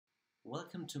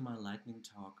Welcome to my lightning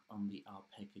talk on the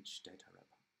R-Package data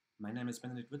wrapper. My name is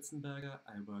Benedikt Witzenberger.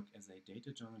 I work as a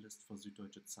data journalist for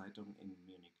Süddeutsche Zeitung in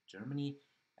Munich, Germany,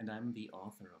 and I'm the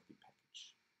author of the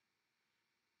package.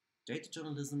 Data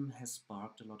journalism has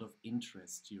sparked a lot of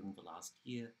interest during the last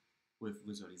year, with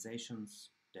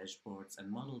visualizations, dashboards,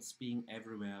 and models being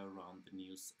everywhere around the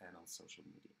news and on social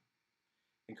media.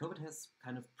 And COVID has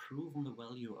kind of proven the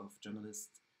value of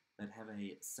journalists that have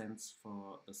a sense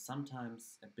for the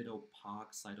sometimes a bit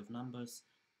opaque side of numbers,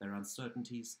 their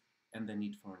uncertainties, and their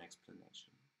need for an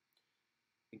explanation.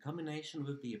 In combination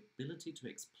with the ability to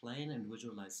explain and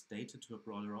visualize data to a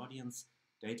broader audience,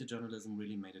 data journalism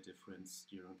really made a difference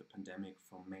during the pandemic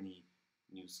for many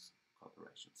news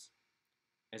corporations.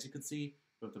 As you could see,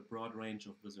 with the broad range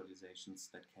of visualizations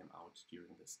that came out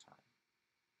during this time.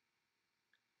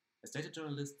 As data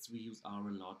journalists, we use R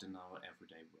a lot in our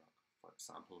everyday work. For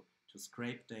example, to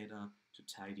scrape data, to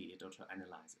tidy it, or to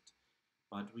analyze it.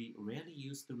 But we rarely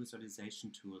use the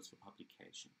visualization tools for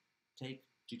publication. Take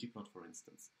ggplot for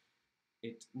instance.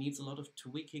 It needs a lot of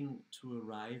tweaking to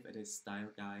arrive at a style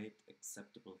guide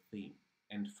acceptable theme.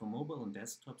 And for mobile and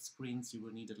desktop screens, you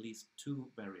will need at least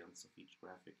two variants of each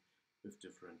graphic with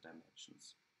different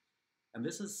dimensions. And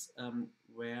this is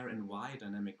where and why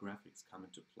dynamic graphics come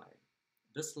into play.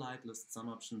 This slide lists some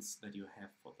options that you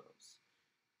have for those.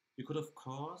 You could, of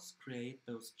course, create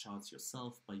those charts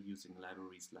yourself by using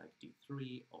libraries like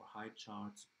D3 or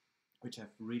HighCharts, which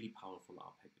have really powerful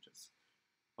R packages.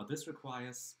 But this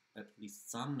requires at least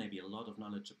some, maybe a lot of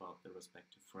knowledge about the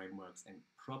respective frameworks and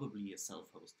probably a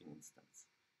self-hosting instance.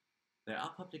 There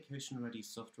are publication-ready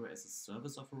software as a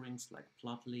service offerings like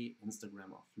Plotly,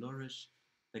 Instagram, or Flourish.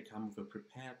 They come with a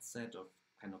prepared set of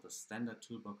kind of the standard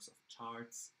toolbox of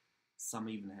charts. Some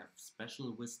even have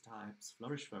special wiz types.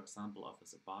 Flourish, for example,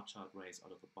 offers a bar chart race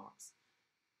out of the box.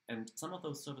 And some of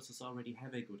those services already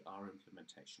have a good R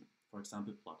implementation, for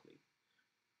example, Plotly.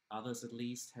 Others at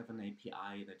least have an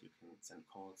API that you can send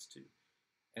calls to.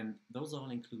 And those all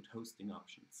include hosting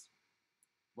options.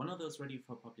 One of those ready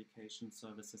for publication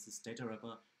services is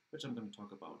DatawRappr, which I'm going to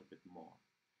talk about a bit more.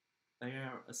 They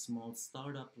are a small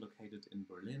startup located in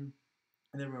Berlin.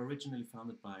 And they were originally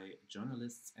founded by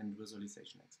journalists and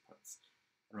visualization experts.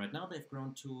 And right now they've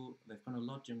grown a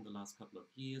lot during the last couple of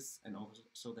years, and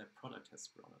also their product has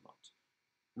grown a lot.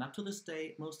 And up to this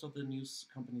day, most of the news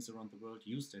companies around the world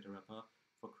use DatawRappr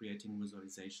for creating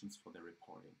visualizations for their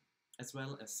reporting, as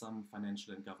well as some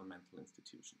financial and governmental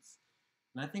institutions.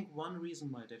 And I think one reason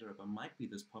why DatawRappr might be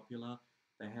this popular,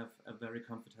 they have a very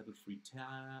comfortable free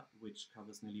tier, which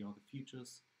covers nearly all the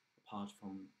features, apart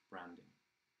from branding.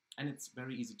 And it's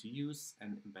very easy to use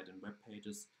and embed in web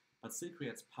pages, but still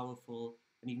creates powerful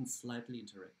and even slightly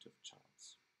interactive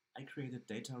charts. I created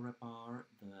DatawRappr,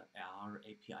 the R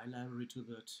API library to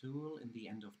the tool, in the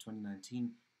end of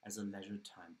 2019 as a leisure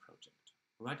time project,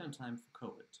 right on time for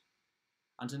COVID.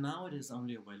 Until now, it is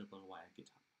only available via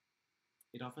GitHub.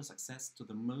 It offers access to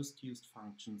the most used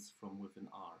functions from within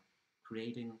R,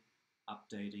 creating,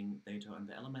 updating data and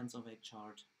the elements of a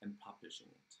chart, and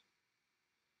publishing it.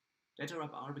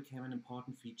 DatawRappr became an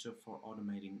important feature for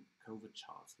automating COVID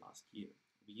charts last year.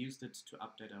 We used it to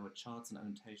update our charts and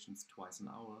annotations twice an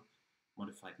hour,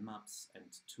 modified maps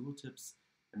and tooltips,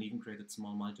 and even created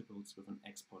small multiples with an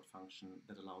export function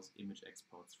that allows image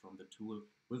exports from the tool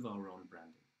with our own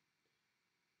branding.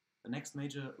 The next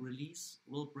major release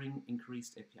will bring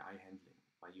increased API handling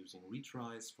by using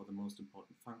retries for the most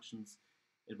important functions.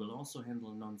 It will also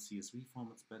handle non-CSV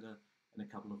formats better, and a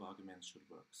couple of arguments should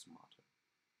work smarter.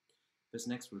 This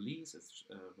next release, is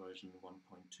version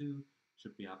 1.2,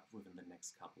 should be up within the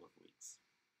next couple of weeks.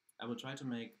 I will try to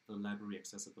make the library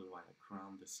accessible via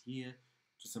Chrome this year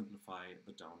to simplify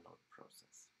the download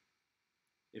process.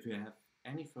 If you have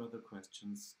any further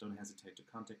questions, don't hesitate to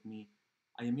contact me.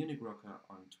 I am Munich Rocker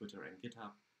on Twitter and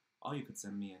GitHub, or you could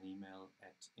send me an email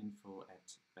at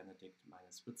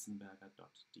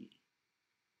info@benedikt-witzenberger.de.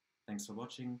 Thanks for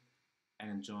watching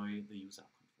and enjoy the user